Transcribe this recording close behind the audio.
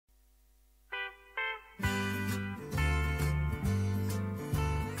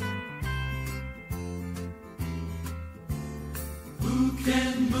Who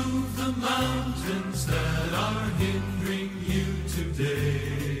can move the mountains that are hindering you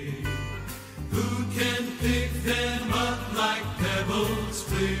today? Who can pick them up like pebbles,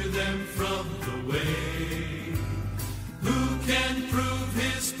 clear them from the way? Who can prove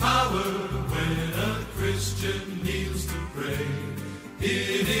his power when a Christian kneels to pray?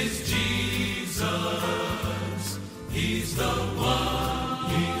 It is Jesus. He's the one.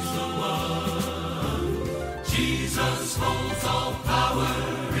 He's the one. Jesus holds all power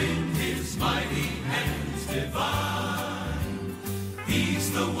in his mighty hands divine.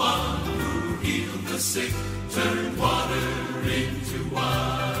 He's the one who healed the sick, turned water into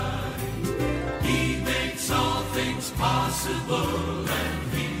wine. He makes all things possible,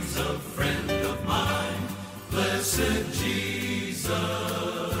 and he's a friend of mine. Blessed Jesus,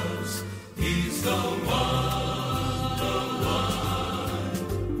 he's the one, the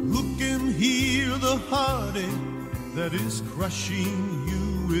one. Who can heal the heartache that is crushing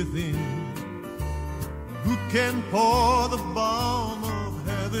you within? Who can pour the balm of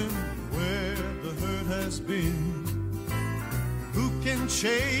heaven where the hurt has been? Who can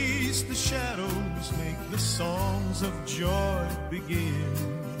chase the shadows, make the songs of joy begin?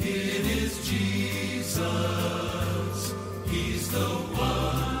 It is Jesus, he's the one.